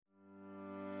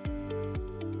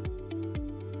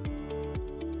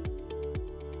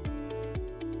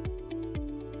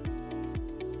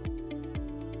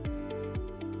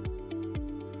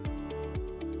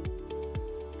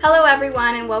Hello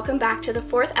everyone, and welcome back to the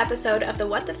fourth episode of the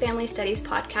What the Family Studies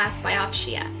podcast by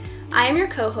Offshia. I am your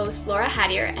co-host Laura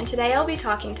Hadier, and today I'll be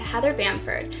talking to Heather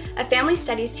Bamford, a family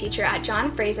studies teacher at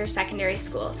John Fraser Secondary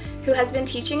School, who has been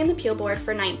teaching in the Peel Board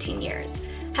for 19 years.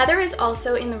 Heather is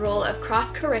also in the role of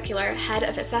cross-curricular head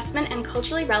of assessment and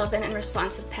culturally relevant and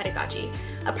responsive pedagogy,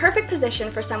 a perfect position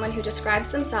for someone who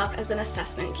describes themselves as an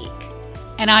assessment geek.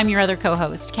 And I'm your other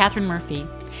co-host, Catherine Murphy.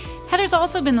 Heather's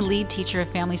also been the lead teacher of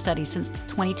family studies since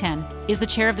 2010, is the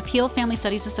chair of the Peel Family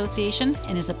Studies Association,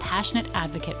 and is a passionate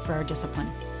advocate for our discipline.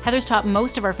 Heather's taught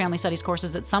most of our family studies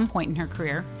courses at some point in her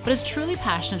career, but is truly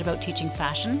passionate about teaching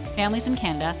fashion, families in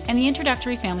Canada, and the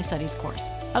introductory family studies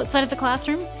course. Outside of the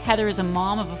classroom, Heather is a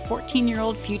mom of a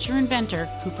 14-year-old future inventor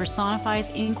who personifies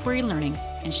inquiry learning,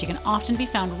 and she can often be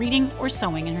found reading or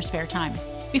sewing in her spare time.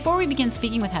 Before we begin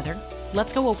speaking with Heather,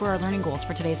 let's go over our learning goals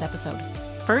for today's episode.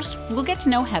 First, we'll get to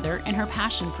know Heather and her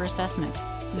passion for assessment.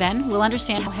 Then, we'll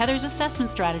understand how Heather's assessment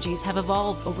strategies have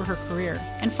evolved over her career.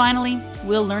 And finally,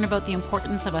 we'll learn about the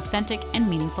importance of authentic and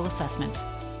meaningful assessment.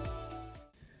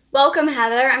 Welcome,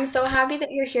 Heather. I'm so happy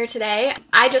that you're here today.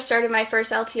 I just started my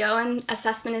first LTO, and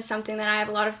assessment is something that I have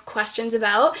a lot of questions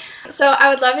about. So I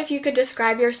would love if you could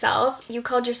describe yourself. You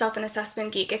called yourself an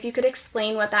assessment geek. If you could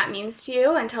explain what that means to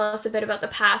you and tell us a bit about the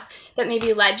path that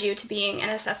maybe led you to being an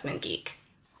assessment geek.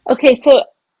 Okay, so,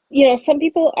 some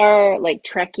people are like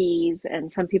Trekkies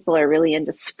and some people are really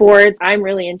into sports. I'm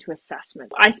really into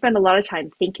assessment. I spend a lot of time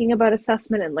thinking about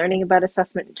assessment and learning about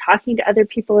assessment and talking to other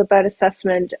people about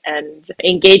assessment and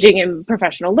engaging in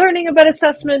professional learning about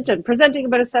assessment and presenting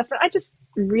about assessment. I just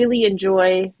really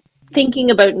enjoy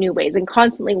thinking about new ways and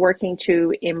constantly working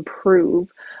to improve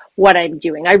what I'm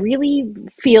doing. I really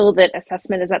feel that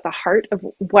assessment is at the heart of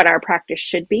what our practice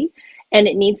should be, and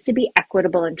it needs to be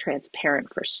equitable and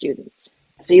transparent for students.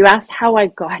 So you asked how I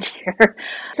got here.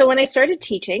 So when I started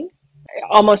teaching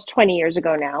almost 20 years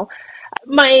ago now,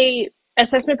 my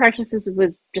assessment practices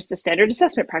was just a standard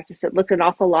assessment practice. It looked an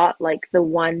awful lot like the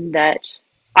one that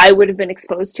I would have been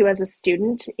exposed to as a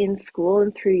student in school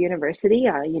and through university.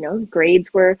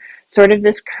 Grades were sort of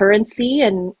this currency,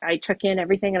 and I took in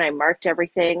everything and I marked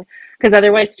everything because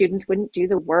otherwise students wouldn't do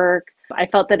the work. I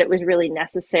felt that it was really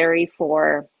necessary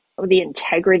for the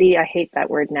integrity, I hate that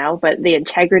word now, but the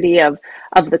integrity of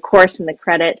the course and the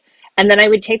credit. And then I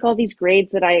would take all these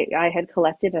grades that I had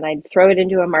collected and I'd throw it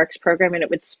into a marks program and it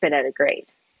would spit out a grade,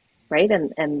 right?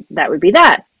 And that would be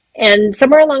that. And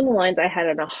somewhere along the lines, I had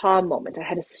an aha moment. I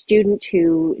had a student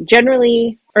who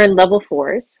generally earned level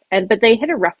 4s, but they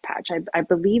hit a rough patch. I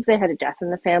believe they had a death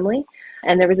in the family.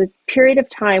 And there was a period of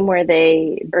time where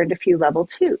they earned a few level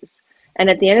 2s. And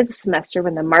at the end of the semester,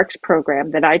 when the marks program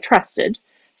that I trusted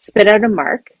spit out a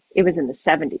mark, it was in the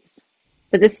 70s.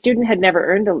 But this student had never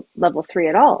earned a level 3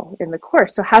 at all in the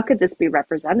course. So how could this be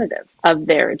representative of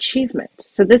their achievement?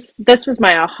 So this was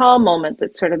my aha moment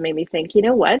that sort of made me think, you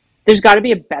know what? There's got to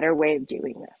be a better way of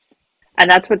doing this.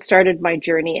 And that's what started my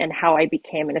journey and how I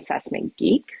became an assessment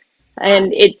geek.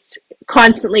 And it's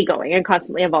constantly going and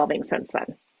constantly evolving since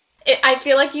then. I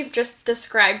feel like you've just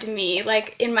described me.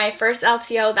 Like in my first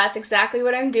LTO, that's exactly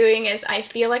what I'm doing is I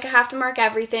feel like I have to mark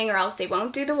everything or else they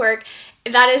won't do the work.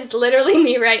 That is literally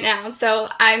me right now. So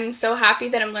I'm so happy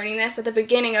that I'm learning this at the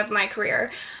beginning of my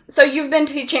career. So you've been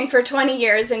teaching for 20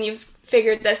 years and you've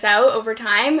figured this out over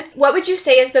time. What would you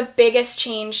say is the biggest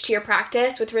change to your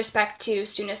practice with respect to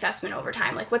student assessment over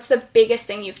time? Like what's the biggest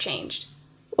thing you've changed?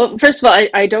 Well, first of all,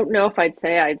 I don't know if I'd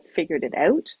say I've figured it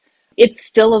out. It's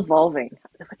still evolving.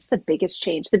 What's the biggest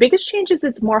change? The biggest change is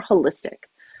it's more holistic,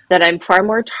 that I'm far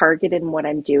more targeted in what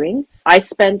I'm doing. I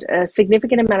spent a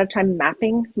significant amount of time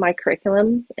mapping my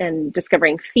curriculum and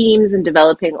discovering themes and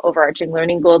developing overarching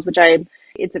learning goals,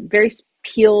 it's a very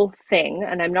Peel thing.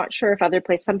 And I'm not sure if other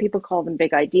places, some people call them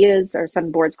big ideas or some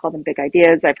boards call them big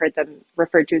ideas. I've heard them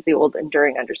referred to as the old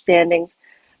enduring understandings.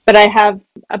 But I have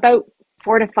about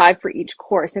 4 to 5 for each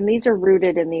course. And these are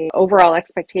rooted in the overall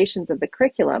expectations of the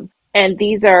curriculum. And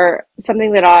these are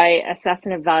something that I assess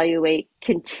and evaluate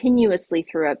continuously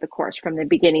throughout the course from the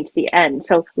beginning to the end.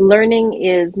 So learning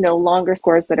is no longer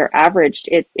scores that are averaged.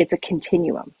 It's a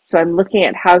continuum. So I'm looking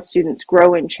at how students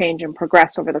grow and change and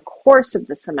progress over the course of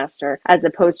the semester, as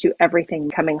opposed to everything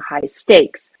becoming high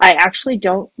stakes. I actually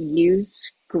don't use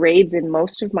grades in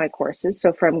most of my courses.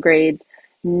 So from grades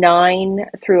 9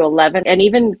 through 11, and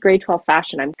even grade 12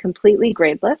 fashion, I'm completely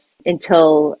gradeless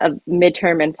until a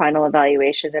midterm and final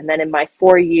evaluation. And then in my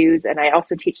 4Us, and I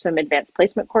also teach some advanced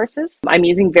placement courses, I'm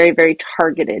using very, very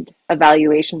targeted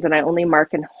evaluations, and I only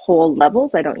mark in whole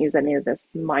levels. I don't use any of this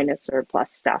minus or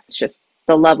plus stuff. It's just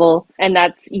the level, and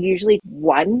that's usually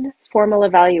one formal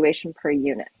evaluation per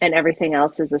unit. And everything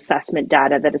else is assessment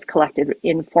data that is collected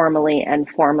informally and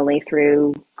formally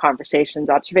through conversations,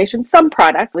 observations, some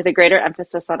product with a greater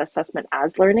emphasis on assessment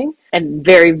as learning and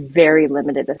very, very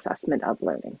limited assessment of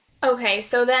learning. Okay,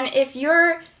 so then if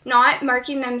you're not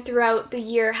marking them throughout the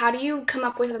year, how do you come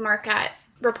up with a mark at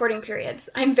reporting periods?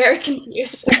 I'm very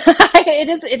confused.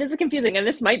 It is confusing, and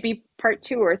this might be part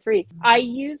 2 or 3.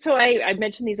 I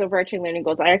mentioned these overarching learning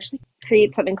goals. I actually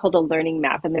create something called a learning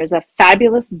map, and there's a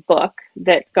fabulous book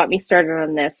that got me started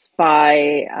on this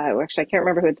by, actually I can't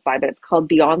remember who it's by, but it's called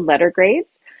Beyond Letter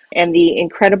Grades. And the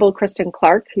incredible Kristen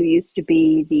Clark, who used to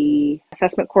be the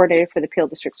assessment coordinator for the Peel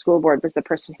District School Board, was the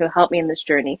person who helped me in this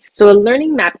journey. So a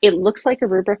learning map, it looks like a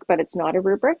rubric, but it's not a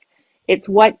rubric. It's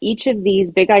what each of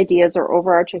these big ideas or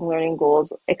overarching learning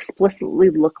goals explicitly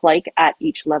look like at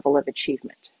each level of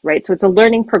achievement, right? So it's a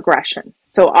learning progression.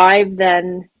 So I've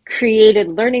then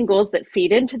created learning goals that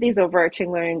feed into these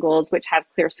overarching learning goals, which have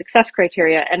clear success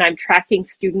criteria, and I'm tracking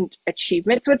student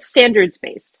achievement. So it's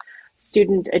standards-based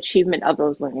student achievement of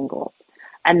those learning goals.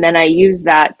 And then I use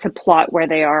that to plot where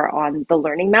they are on the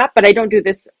learning map. But I don't do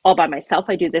this all by myself.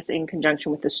 I do this in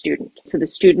conjunction with the student. So the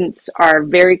students are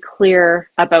very clear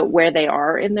about where they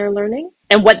are in their learning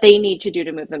and what they need to do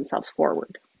to move themselves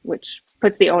forward, which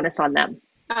puts the onus on them.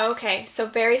 Okay, so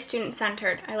very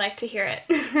student-centered. I like to hear it.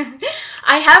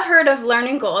 I have heard of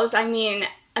learning goals. I mean,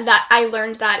 that I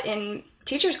learned that in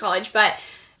Teachers College, but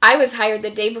I was hired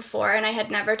the day before and I had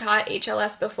never taught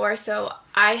HLS before, so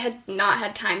I had not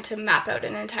had time to map out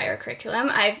an entire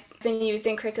curriculum. I've been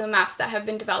using curriculum maps that have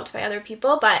been developed by other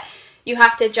people, but you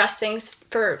have to adjust things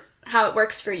for how it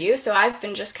works for you, so I've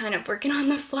been just kind of working on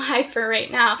the fly for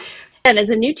right now. And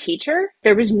as a new teacher,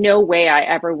 there was no way I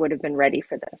ever would have been ready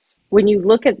for this. When you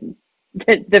look at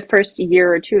the first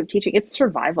year or 2 of teaching, it's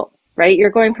survival, right?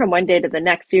 You're going from one day to the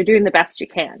next, so you're doing the best you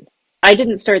can. I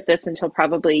didn't start this until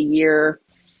probably year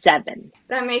 7.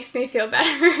 That makes me feel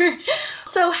better.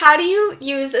 So how do you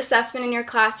use assessment in your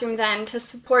classroom then to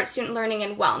support student learning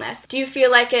and wellness? Do you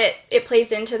feel like it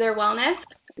plays into their wellness?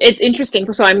 It's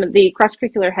interesting. So I'm the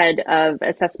cross-curricular head of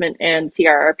assessment and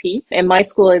CRRP, and my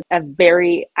school is a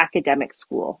very academic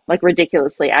school, like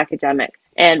ridiculously academic.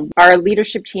 And our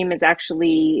leadership team has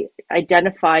actually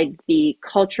identified the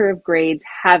culture of grades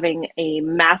having a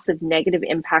massive negative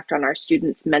impact on our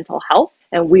students' mental health.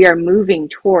 And we are moving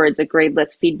towards a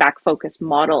gradeless feedback-focused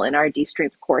model in our D-Stream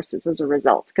courses as a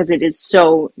result, because it is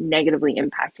so negatively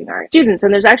impacting our students.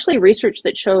 And there's actually research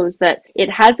that shows that it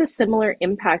has a similar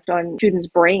impact on students'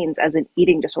 brains as an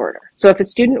eating disorder. So if a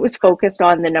student was focused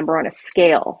on the number on a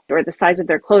scale or the size of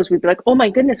their clothes, we'd be like, oh my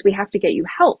goodness, we have to get you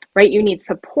help, right? You need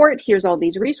support. Here's all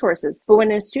these resources. But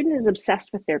when a student is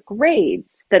obsessed with their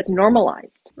grades, that's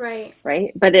normalized. Right.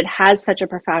 But it has such a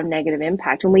profound negative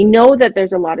impact. And we know that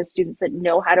there's a lot of students that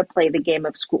know how to play the game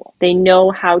of school. They know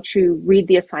how to read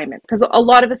the assignment, because a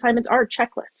lot of assignments are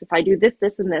checklists. If I do this,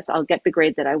 this, and this, I'll get the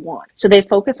grade that I want. So they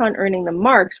focus on earning the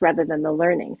marks rather than the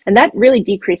learning. And that really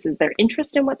decreases their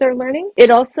interest in what they're learning.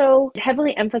 It also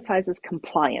heavily emphasizes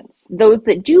compliance. Those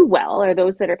that do well, or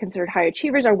those that are considered high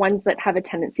achievers, are ones that have a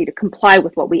tendency to comply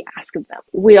with what we ask of them.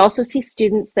 We also see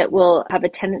students that will have a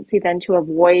tendency then to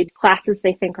avoid classes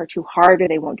they think are too hard or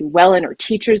they won't do well in, or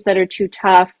teachers that are too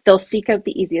tough. They'll seek out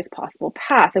the easiest possible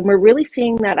path. And we're really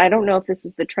seeing that. I don't know if this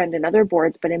is the trend in other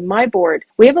boards, but in my board,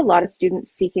 we have a lot of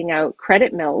students seeking out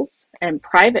credit mills and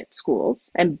private schools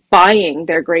and buying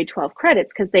their grade 12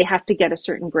 credits because they have to get a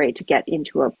certain grade to get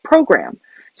into a program.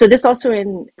 So this also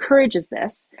encourages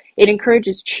this. It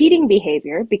encourages cheating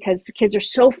behavior because the kids are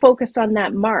so focused on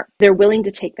that mark, they're willing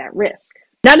to take that risk.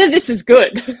 None of this is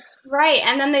good. Right,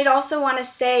 and then they'd also want to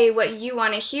say what you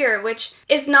want to hear, which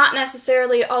is not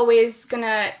necessarily always going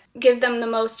to give them the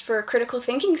most for critical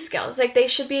thinking skills. Like, they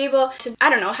should be able to, I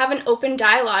don't know, have an open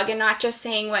dialogue and not just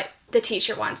saying what the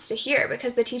teacher wants to hear,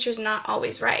 because the teacher's not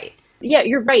always right. Yeah,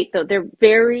 you're right, though. They're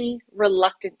very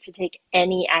reluctant to take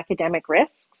any academic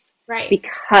risks. Right.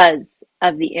 Because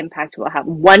of the impact it will have.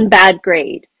 One bad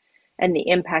grade and the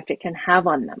impact it can have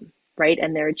on them, right?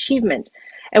 And their achievement.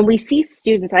 And we see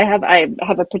students, I have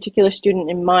a particular student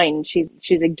in mind.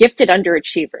 She's a gifted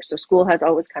underachiever. So school has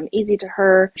always come easy to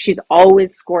her. She's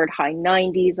always scored high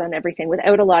 90s on everything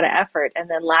without a lot of effort. And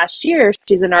then last year,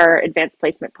 she's in our advanced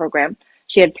placement program.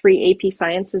 She had 3 AP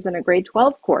sciences in a grade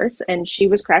 12 course, and she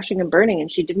was crashing and burning, and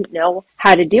she didn't know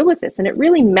how to deal with this. And it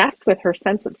really messed with her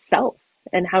sense of self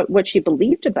and what she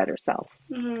believed about herself.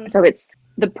 Mm-hmm. So it's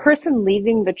the person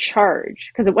leading the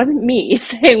charge, because it wasn't me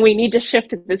saying we need to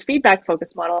shift to this feedback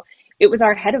focused model. it was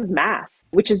our head of math,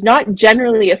 which is not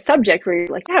generally a subject where you're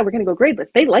like, yeah, we're going to go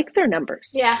gradeless. They like their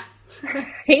numbers. Yeah.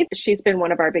 She's been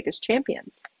one of our biggest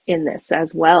champions in this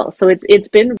as well. So it's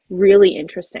been really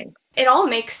interesting. It all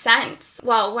makes sense.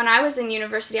 Well, when I was in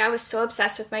university, I was so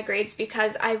obsessed with my grades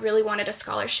because I really wanted a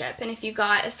scholarship. And if you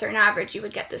got a certain average, you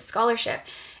would get this scholarship.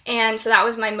 And so that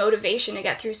was my motivation to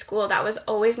get through school. That was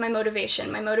always my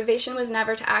motivation. My motivation was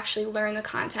never to actually learn the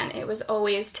content. It was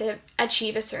always to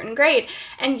achieve a certain grade.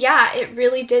 And yeah, it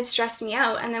really did stress me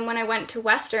out. And then when I went to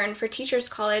Western for Teachers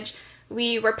College,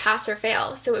 we were pass or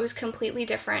fail. So it was completely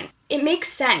different. It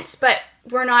makes sense, but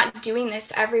we're not doing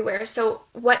this everywhere. So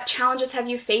what challenges have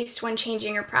you faced when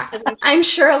changing your practice? I'm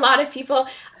sure a lot of people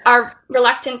are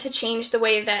reluctant to change the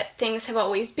way that things have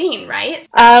always been, right?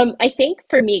 I think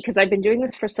for me, because I've been doing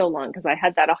this for so long, because I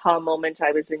had that aha moment,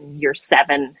 I was in year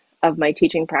 7 of my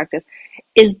teaching practice,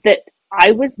 is that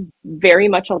I was very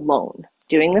much alone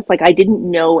doing this. Like, I didn't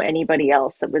know anybody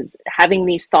else that was having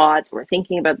these thoughts or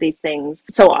thinking about these things.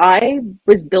 So I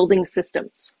was building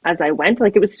systems as I went.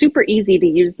 Like, it was super easy to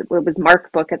use. It was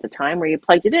MarkBook at the time where you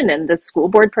plugged it in and the school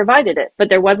board provided it, but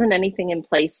there wasn't anything in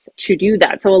place to do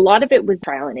that. So a lot of it was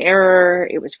trial and error.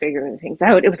 It was figuring things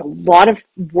out. It was a lot of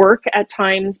work at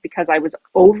times because I was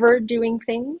overdoing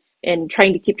things and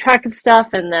trying to keep track of stuff.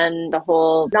 And then the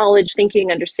whole knowledge,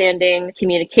 thinking, understanding,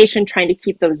 communication, trying to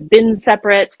keep those bins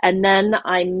separate. And then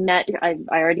I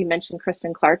already mentioned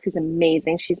Kristen Clark, who's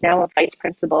amazing. She's now a vice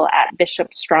principal at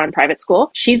Bishop Strawn Private School.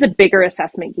 She's a bigger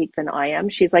assessment geek than I am.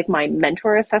 She's like my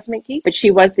mentor assessment geek, but she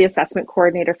was the assessment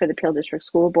coordinator for the Peel District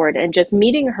School Board. And just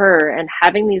meeting her and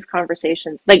having these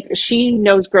conversations, like, she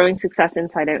knows growing success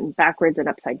inside out and backwards and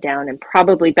upside down, and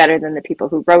probably better than the people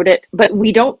who wrote it. But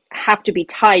we don't have to be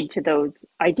tied to those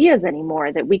ideas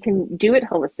anymore, that we can do it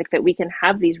holistic, that we can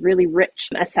have these really rich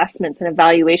assessments and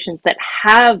evaluations that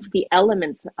have the elements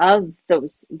of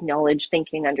those knowledge,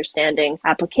 thinking, understanding,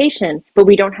 application, but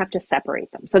we don't have to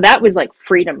separate them. So that was like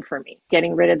freedom for me,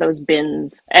 getting rid of those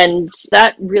bins. And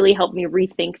that really helped me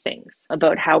rethink things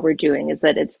about how we're doing, is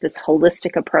that it's this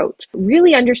holistic approach.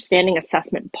 Really understanding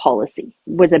assessment policy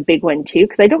was a big one too,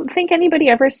 because I don't think anybody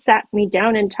ever sat me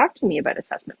down and talked to me about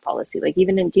assessment policy, like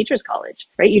even in Teachers College,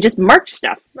 right? You just marked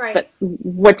stuff. Right. But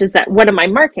what am I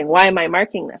marking? Why am I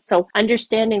marking this? So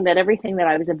understanding that everything that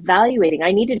I was evaluating,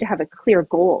 I needed to have a clear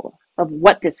goal of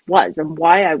what this was and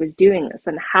why I was doing this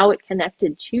and how it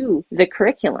connected to the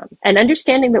curriculum, and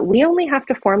understanding that we only have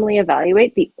to formally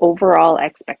evaluate the overall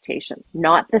expectation,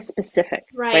 not the specific,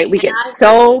 right? We get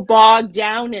so bogged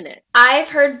down in it. I've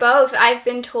heard both. I've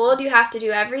been told you have to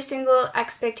do every single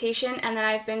expectation, and then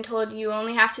I've been told you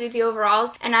only have to do the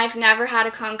overalls, and I've never had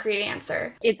a concrete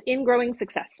answer. It's in growing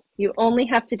success. You only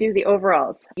have to do the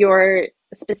overalls. Your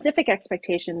specific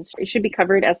expectations should be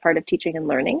covered as part of teaching and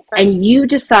learning. Right. And you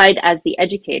decide as the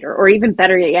educator, or even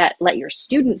better yet, let your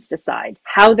students decide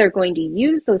how they're going to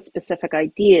use those specific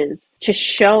ideas to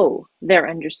show their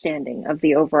understanding of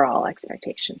the overall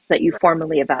expectations that you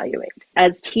formally evaluate.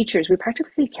 As teachers, we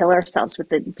practically kill ourselves with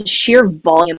the sheer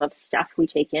volume of stuff we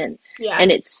take in. Yeah. And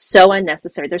it's so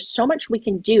unnecessary. There's so much we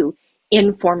can do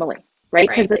informally. Right?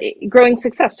 Because growing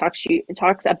success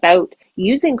talks about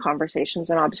using conversations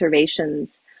and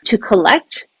observations to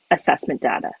collect assessment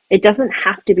data. It doesn't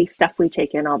have to be stuff we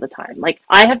take in all the time. Like,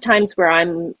 I have times where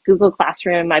I'm Google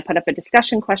Classroom, I put up a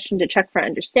discussion question to check for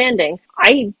understanding.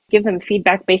 I give them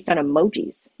feedback based on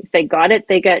emojis. If they got it,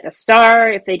 they get a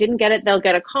star. If they didn't get it, they'll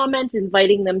get a comment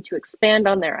inviting them to expand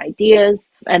on their ideas,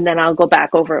 and then I'll go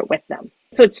back over it with them.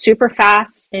 So it's super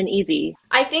fast and easy.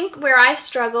 I think where I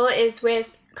struggle is with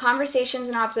conversations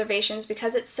and observations,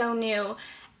 because it's so new,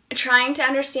 trying to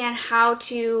understand how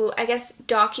to, I guess,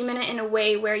 document it in a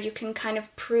way where you can kind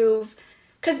of prove,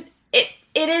 because it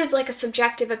is like a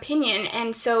subjective opinion,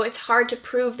 and so it's hard to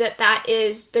prove that that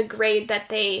is the grade that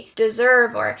they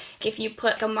deserve. Or if you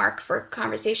put a mark for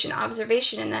conversation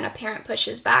observation and then a parent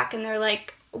pushes back and they're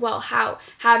like, well, how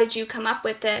did you come up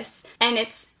with this? And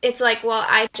it's like, well,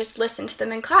 I just listened to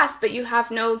them in class, but you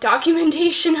have no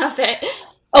documentation of it.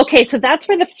 Okay, so that's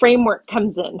where the framework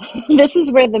comes in. This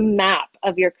is where the map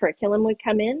of your curriculum would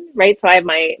come in, right? So I have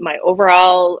my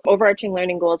overall overarching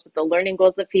learning goals with the learning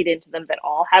goals that feed into them that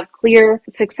all have clear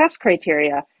success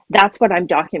criteria. That's what I'm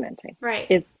documenting, right?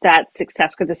 Is that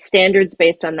success, or the standards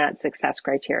based on that success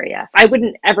criteria. I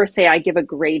wouldn't ever say I give a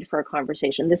grade for a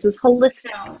conversation. This is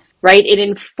holistic, right? It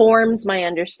informs my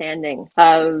understanding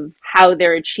of how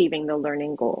they're achieving the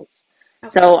learning goals. Okay.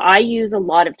 So I use a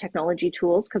lot of technology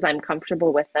tools because I'm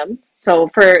comfortable with them. So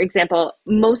for example,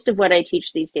 most of what I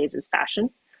teach these days is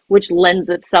fashion. which lends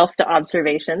itself to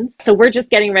observations. So we're just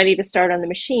getting ready to start on the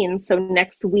machine. So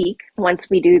next week, once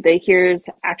we do the here's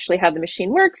actually how the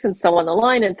machine works and so on the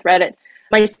line and thread it,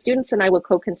 my students and I will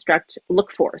co-construct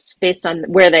look-fors based on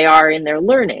where they are in their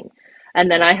learning. And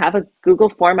then I have a Google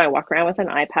form. I walk around with an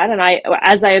iPad, and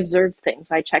as I observe things,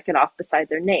 I check it off beside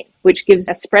their name, which gives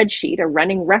a spreadsheet, a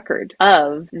running record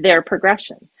of their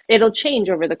progression. It'll change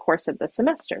over the course of the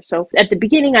semester. So at the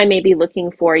beginning, I may be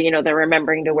looking for, they're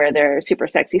remembering to wear their super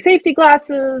sexy safety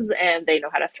glasses and they know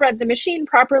how to thread the machine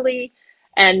properly.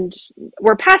 And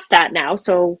we're past that now.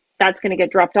 So that's going to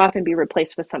get dropped off and be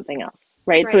replaced with something else,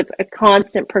 right? So it's a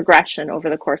constant progression over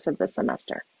the course of the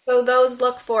semester. So those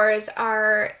look-fors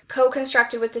are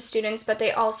co-constructed with the students, but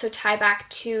they also tie back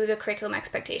to the curriculum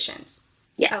expectations.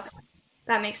 Yes. Okay.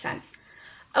 That makes sense.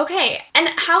 Okay, and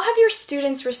how have your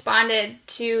students responded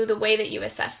to the way that you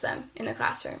assess them in the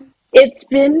classroom? It's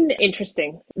been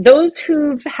interesting. Those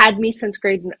who've had me since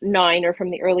grade 9 or from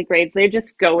the early grades, they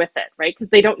just go with it, right? Because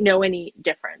they don't know any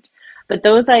different. But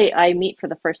those I meet for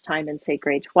the first time in, say,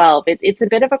 grade 12, it's a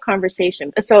bit of a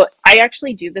conversation. So I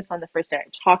actually do this on the first day. I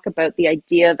talk about the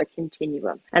idea of a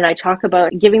continuum. And I talk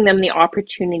about giving them the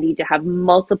opportunity to have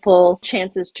multiple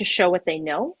chances to show what they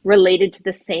know related to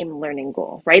the same learning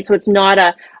goal, right? So it's not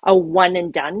a one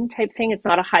and done type thing. It's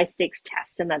not a high stakes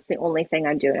test. And that's the only thing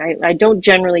I'm doing. I don't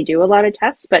generally do a lot of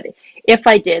tests, but if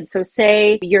I did, so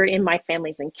say you're in my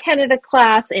Families in Canada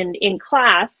class, and in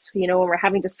class, when we're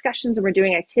having discussions and we're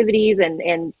doing activities,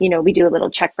 and we do a little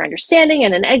check for understanding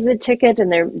and an exit ticket,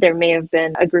 and there may have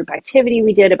been a group activity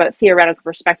we did about theoretical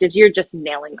perspectives. You're just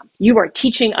nailing them. You are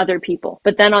teaching other people.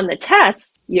 But then on the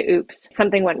test,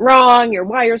 something went wrong, your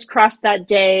wires crossed that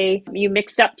day, you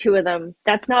mixed up two of them.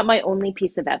 That's not my only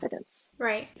piece of evidence.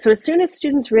 Right. So as soon as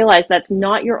students realize that's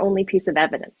not your only piece of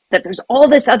evidence, that there's all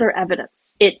this other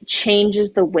evidence, it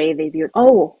changes the way they view it.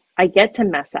 Oh, I get to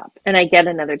mess up and I get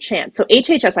another chance. So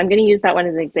HHS, I'm going to use that one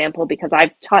as an example because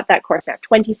I've taught that course now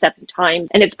 27 times,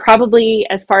 and it's probably,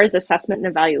 as far as assessment and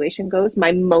evaluation goes,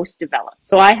 my most developed.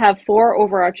 So I have 4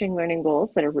 overarching learning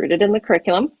goals that are rooted in the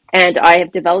curriculum, and I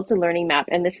have developed a learning map,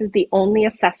 and this is the only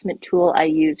assessment tool I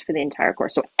use for the entire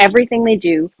course. So everything they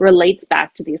do relates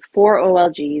back to these 4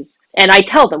 OLGs, and I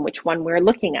tell them which one we're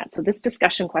looking at. So this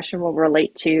discussion question will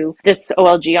relate to this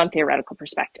OLG on theoretical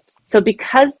perspectives. So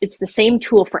because it's the same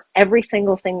tool for every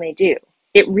single thing they do,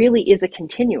 it really is a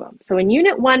continuum. So in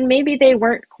Unit 1, maybe they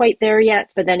weren't quite there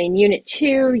yet, but then in Unit 2,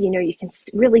 you can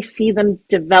really see them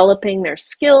developing their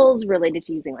skills related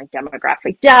to using like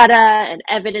demographic data and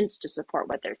evidence to support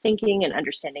what they're thinking and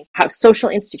understanding how social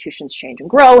institutions change and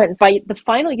grow. And by the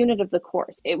final unit of the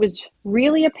course, it was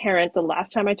really apparent the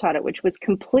last time I taught it, which was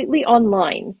completely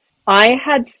online. I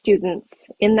had students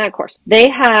in that course. They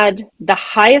had the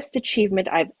highest achievement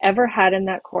I've ever had in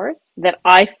that course that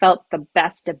I felt the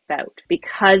best about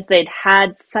because they'd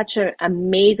had such an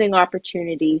amazing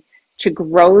opportunity to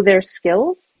grow their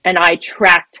skills, and I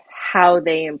tracked how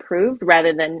they improved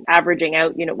rather than averaging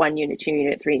out Unit 1, Unit 2,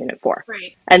 Unit 3, Unit 4.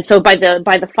 Right. And so by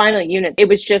the final unit, it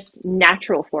was just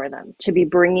natural for them to be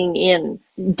bringing in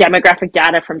demographic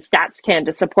data from StatsCan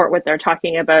to support what they're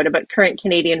talking about current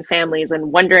Canadian families,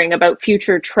 and wondering about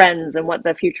future trends and what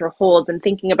the future holds, and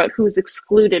thinking about who's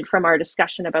excluded from our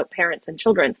discussion about parents and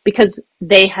children, because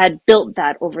they had built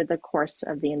that over the course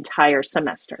of the entire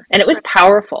semester. And it was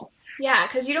powerful. Yeah,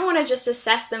 because you don't want to just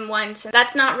assess them once.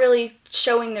 That's not really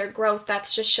showing their growth.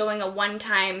 That's just showing a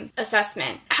one-time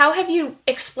assessment. How have you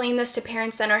explained this to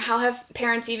parents then, or how have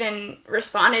parents even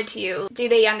responded to you? Do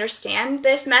they understand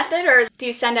this method, or do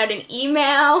you send out an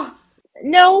email?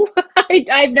 No,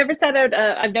 I've never sent out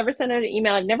an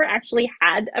email. I've never actually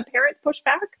had a parent push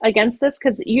back against this,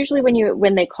 because usually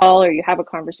when they call or you have a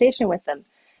conversation with them,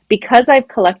 because I've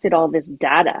collected all this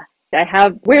data, I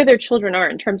have where their children are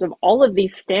in terms of all of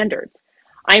these standards,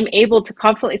 I'm able to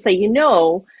confidently say,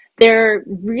 they're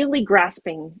really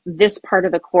grasping this part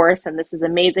of the course, and this is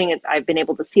amazing. I've been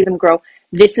able to see them grow.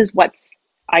 This is what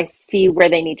I see where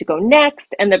they need to go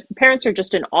next. And the parents are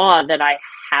just in awe that I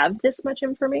have this much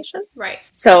information. Right.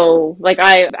 So like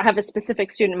I have a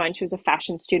specific student in mind. She was a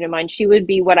fashion student of mine. She would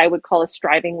be what I would call a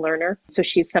striving learner. So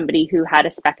she's somebody who had a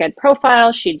spec ed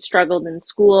profile. She'd struggled in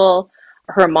school.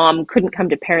 Her mom couldn't come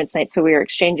to parents' night, so we were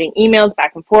exchanging emails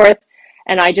back and forth.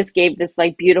 And I just gave this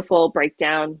like beautiful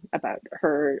breakdown about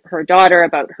her daughter,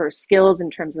 about her skills in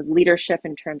terms of leadership,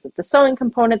 in terms of the sewing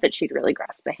component, that she'd really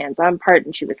grasped the hands-on part,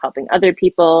 and she was helping other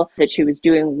people, that she was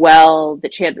doing well,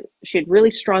 that she had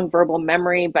really strong verbal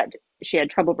memory, but she had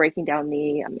trouble breaking down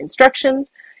the instructions.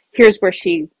 here's where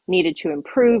she needed to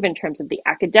improve in terms of the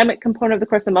academic component of the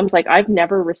course. The mom's like, I've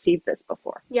never received this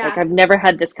before. Yeah. Like, I've never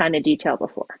had this kind of detail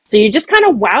before. So you just kind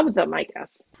of wow them, I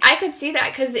guess. I could see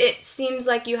that because it seems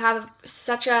like you have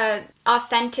such a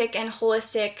authentic and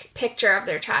holistic picture of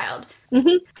their child.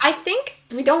 Mm-hmm. I think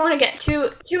we don't want to get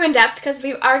too in depth because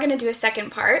we are going to do a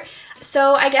second part.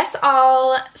 So I guess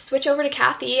I'll switch over to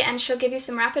Kathy and she'll give you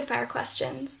some rapid fire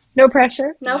questions. No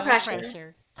pressure. No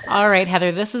pressure. All right,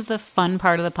 Heather, this is the fun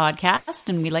part of the podcast,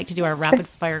 and we like to do our rapid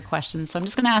fire questions. So I'm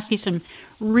just going to ask you some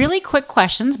really quick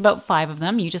questions, about 5 of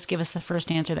them. You just give us the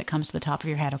first answer that comes to the top of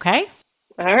your head, okay?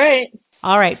 All right.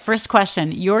 All right, first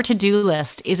question. Your to-do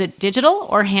list, is it digital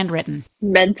or handwritten?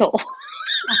 Mental.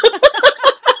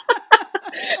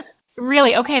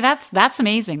 Really? Okay, that's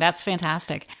amazing. That's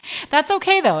fantastic. That's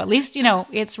okay though. At least,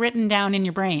 it's written down in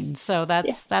your brain. So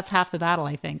that's half the battle,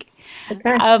 I think.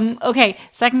 Okay. Okay,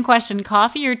 second question,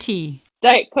 coffee or tea?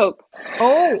 Diet Coke.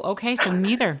 Oh, okay, so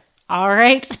neither. All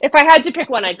right. If I had to pick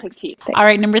one, I'd pick tea. Thanks. All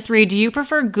right, number 3, do you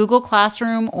prefer Google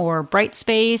Classroom or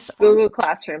Brightspace? Google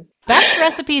Classroom. Best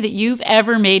recipe that you've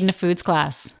ever made in a foods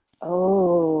class?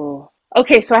 Oh.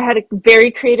 Okay, so I had a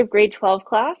very creative grade 12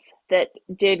 class that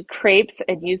did crepes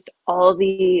and used all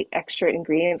the extra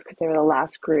ingredients because they were the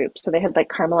last group. So they had like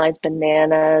caramelized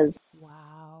bananas.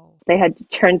 Wow. They had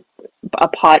turned a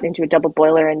pot into a double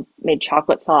boiler and made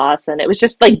chocolate sauce. And it was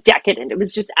just like decadent. It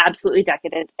was just absolutely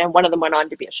decadent. And one of them went on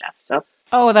to be a chef. So.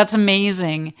 Oh, that's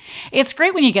amazing. It's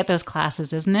great when you get those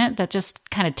classes, isn't it? That just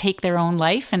kind of take their own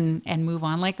life and move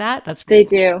on like that. That's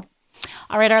fantastic. They do.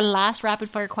 All right, our last rapid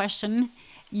fire question.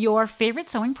 Your favorite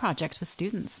sewing projects with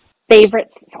students?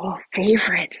 Favorites. Oh,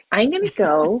 favorite. I'm going to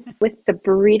go with the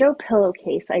burrito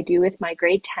pillowcase I do with my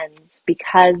grade 10s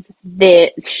because the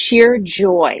sheer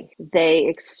joy they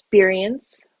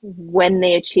experience when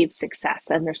they achieve success,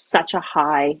 and there's such a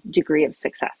high degree of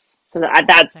success. So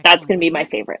that's going to be my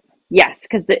favorite. Yes,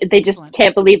 because they just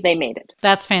can't believe they made it.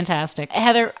 That's fantastic.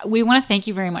 Heather, we want to thank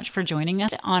you very much for joining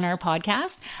us on our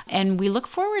podcast. And we look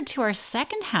forward to our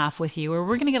second half with you, where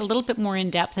we're going to get a little bit more in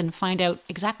depth and find out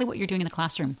exactly what you're doing in the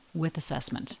classroom with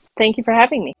assessment. Thank you for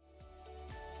having me.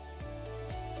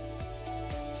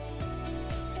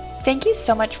 Thank you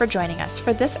so much for joining us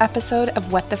for this episode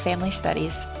of What the Family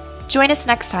Studies. Join us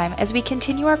next time as we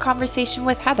continue our conversation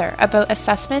with Heather about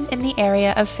assessment in the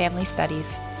area of family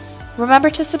studies. Remember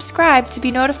to subscribe to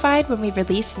be notified when we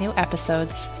release new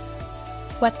episodes.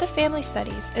 What the Family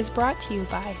Studies is brought to you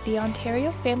by the Ontario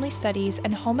Family Studies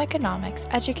and Home Economics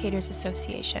Educators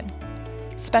Association.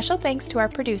 Special thanks to our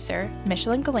producer,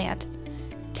 Michelin Gallant,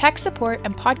 tech support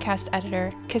and podcast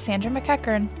editor, Cassandra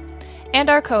McEachern, and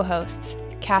our co-hosts,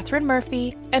 Catherine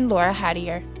Murphy and Laura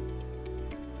Hattier.